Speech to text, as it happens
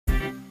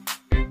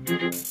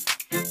This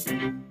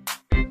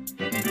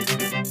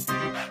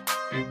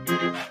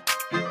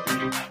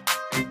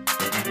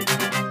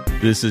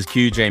is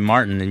QJ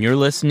Martin, and you're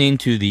listening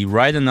to the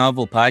Write a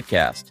Novel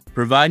podcast,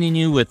 providing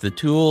you with the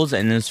tools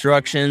and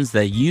instructions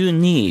that you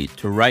need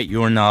to write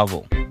your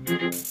novel.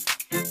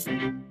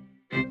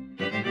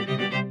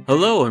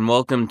 Hello, and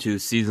welcome to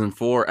Season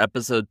 4,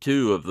 Episode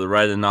 2 of the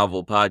Write a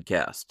Novel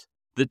podcast.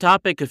 The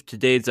topic of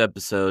today's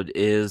episode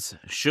is,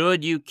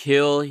 should you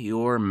kill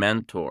your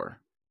mentor?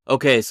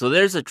 Okay, so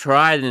there's a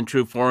tried and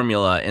true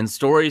formula in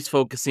stories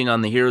focusing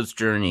on the hero's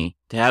journey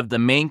to have the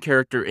main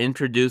character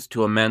introduced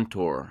to a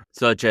mentor,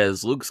 such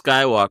as Luke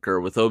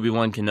Skywalker with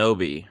Obi-Wan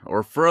Kenobi,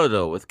 or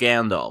Frodo with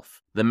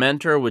Gandalf. The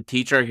mentor would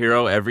teach our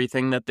hero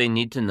everything that they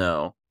need to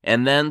know,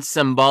 and then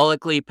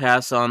symbolically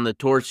pass on the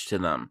torch to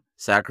them,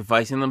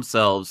 sacrificing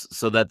themselves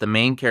so that the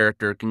main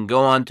character can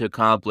go on to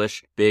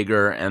accomplish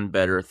bigger and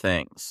better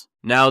things.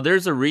 Now,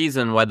 there's a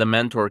reason why the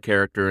mentor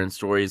character in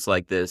stories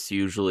like this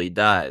usually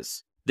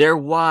dies. They're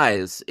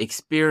wise,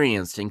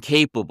 experienced, and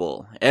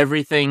capable,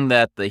 everything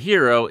that the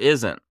hero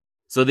isn't.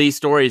 So these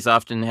stories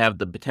often have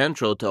the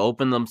potential to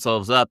open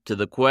themselves up to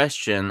the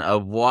question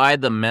of why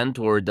the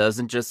mentor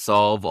doesn't just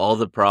solve all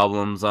the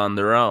problems on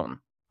their own.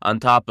 On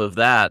top of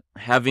that,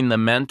 having the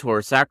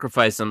mentor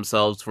sacrifice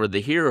themselves for the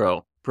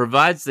hero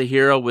provides the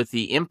hero with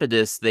the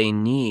impetus they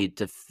need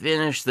to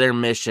finish their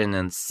mission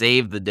and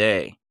save the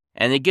day.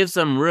 And it gives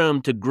them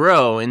room to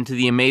grow into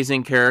the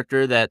amazing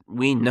character that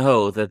we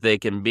know that they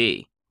can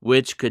be,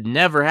 which could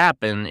never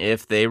happen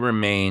if they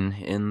remain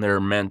in their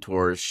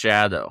mentor's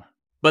shadow.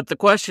 But the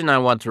question I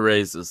want to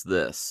raise is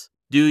this: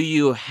 do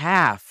you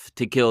have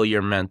to kill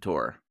your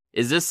mentor?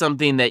 Is this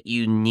something that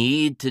you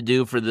need to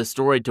do for the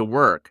story to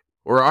work?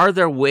 Or are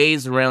there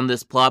ways around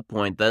this plot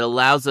point that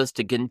allows us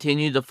to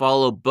continue to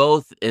follow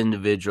both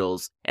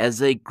individuals as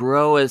they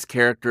grow as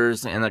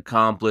characters and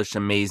accomplish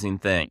amazing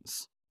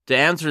things? To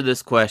answer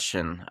this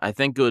question, I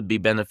think it would be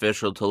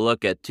beneficial to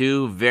look at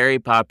two very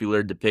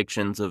popular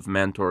depictions of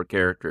mentor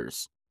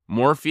characters: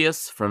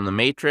 Morpheus from The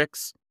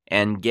Matrix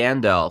and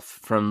Gandalf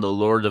from The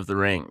Lord of the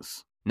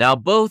Rings. Now,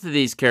 both of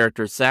these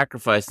characters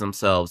sacrifice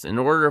themselves in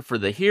order for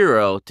the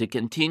hero to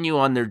continue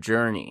on their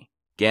journey.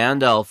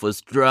 Gandalf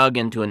was dragged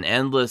into an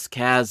endless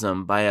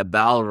chasm by a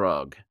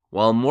Balrog,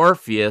 while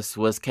Morpheus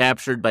was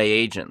captured by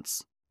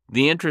agents.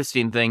 The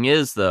interesting thing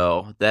is,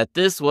 though, that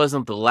this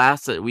wasn't the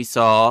last that we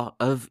saw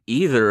of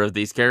either of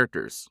these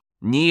characters.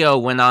 Neo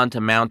went on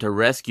to mount a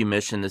rescue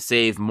mission to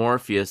save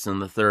Morpheus in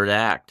the third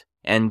act,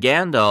 and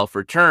Gandalf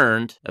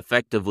returned,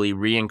 effectively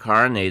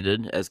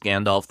reincarnated as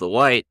Gandalf the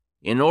White,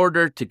 in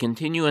order to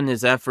continue in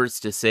his efforts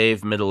to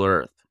save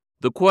Middle-earth.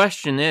 The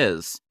question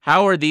is,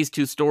 how are these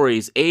two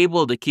stories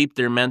able to keep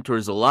their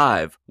mentors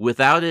alive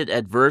without it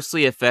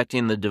adversely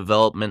affecting the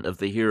development of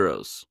the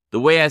heroes? The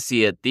way I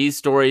see it, these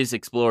stories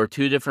explore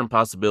two different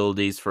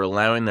possibilities for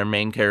allowing their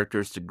main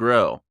characters to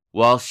grow,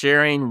 while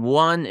sharing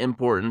one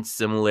important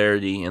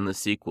similarity in the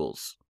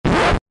sequels.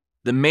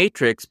 The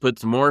Matrix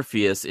puts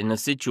Morpheus in a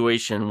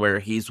situation where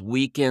he's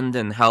weakened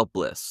and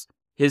helpless.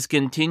 His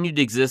continued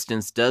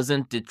existence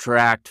doesn't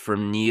detract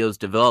from Neo's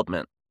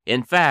development.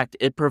 In fact,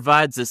 it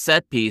provides a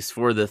set piece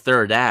for the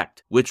third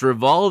act, which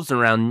revolves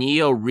around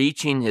Neo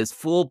reaching his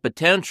full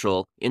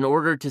potential in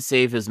order to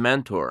save his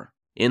mentor.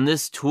 In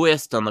this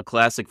twist on the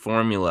classic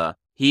formula,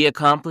 he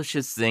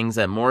accomplishes things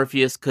that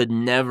Morpheus could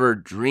never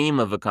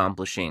dream of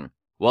accomplishing,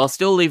 while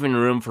still leaving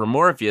room for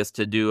Morpheus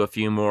to do a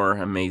few more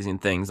amazing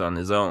things on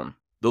his own.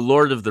 The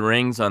Lord of the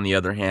Rings, on the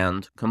other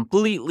hand,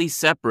 completely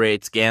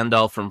separates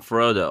Gandalf from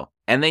Frodo,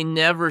 and they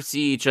never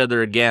see each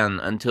other again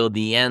until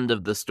the end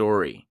of the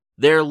story.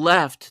 They're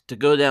left to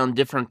go down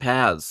different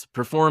paths,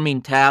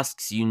 performing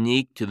tasks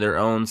unique to their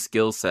own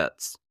skill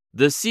sets.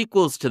 The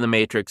sequels to The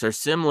Matrix are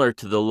similar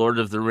to The Lord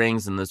of the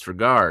Rings in this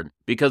regard,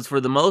 because for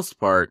the most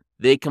part,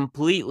 they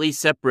completely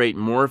separate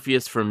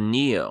Morpheus from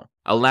Neo,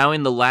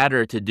 allowing the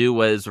latter to do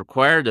what is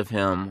required of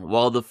him,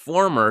 while the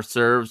former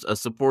serves a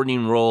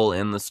supporting role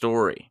in the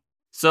story.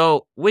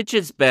 So, which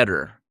is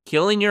better,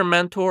 killing your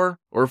mentor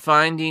or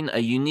finding a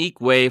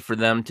unique way for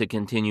them to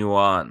continue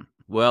on?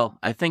 Well,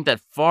 I think that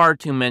far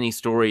too many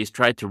stories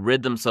try to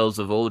rid themselves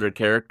of older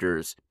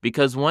characters,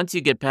 because once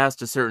you get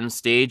past a certain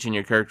stage in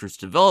your character's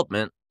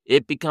development,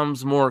 it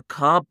becomes more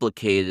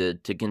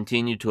complicated to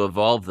continue to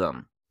evolve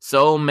them.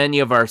 So many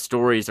of our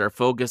stories are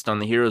focused on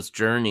the hero's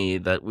journey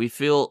that we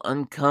feel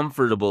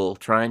uncomfortable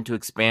trying to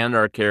expand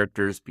our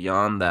characters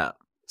beyond that.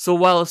 So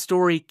while a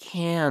story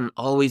can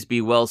always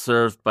be well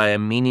served by a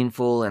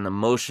meaningful and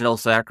emotional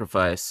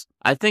sacrifice,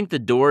 I think the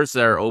doors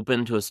that are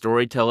open to a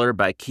storyteller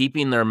by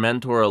keeping their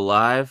mentor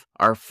alive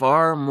are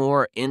far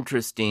more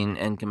interesting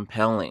and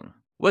compelling.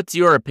 What's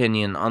your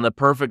opinion on the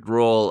perfect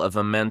role of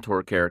a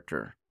mentor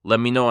character? Let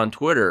me know on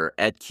Twitter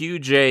at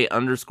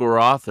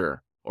QJ_author,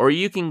 or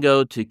you can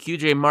go to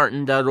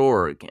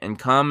qjmartin.org and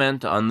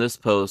comment on this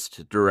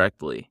post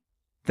directly.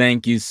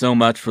 Thank you so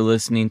much for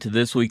listening to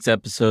this week's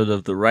episode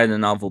of the Write a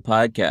Novel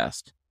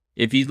podcast.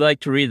 If you'd like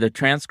to read the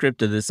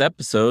transcript of this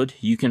episode,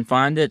 you can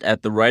find it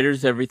at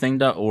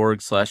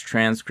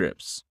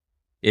thewriterseverything.org/transcripts.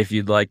 If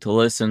you'd like to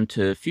listen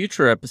to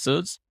future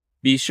episodes,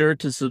 be sure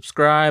to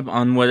subscribe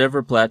on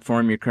whatever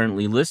platform you're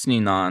currently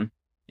listening on,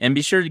 and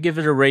be sure to give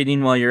it a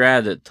rating while you're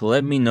at it to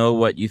let me know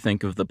what you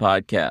think of the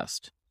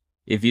podcast.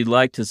 If you'd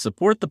like to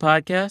support the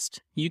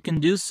podcast, you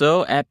can do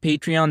so at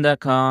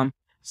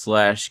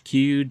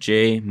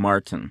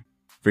patreon.com/QJMartin.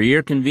 For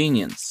your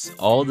convenience,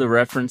 all the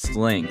referenced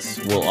links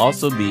will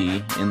also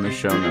be in the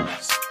show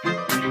notes.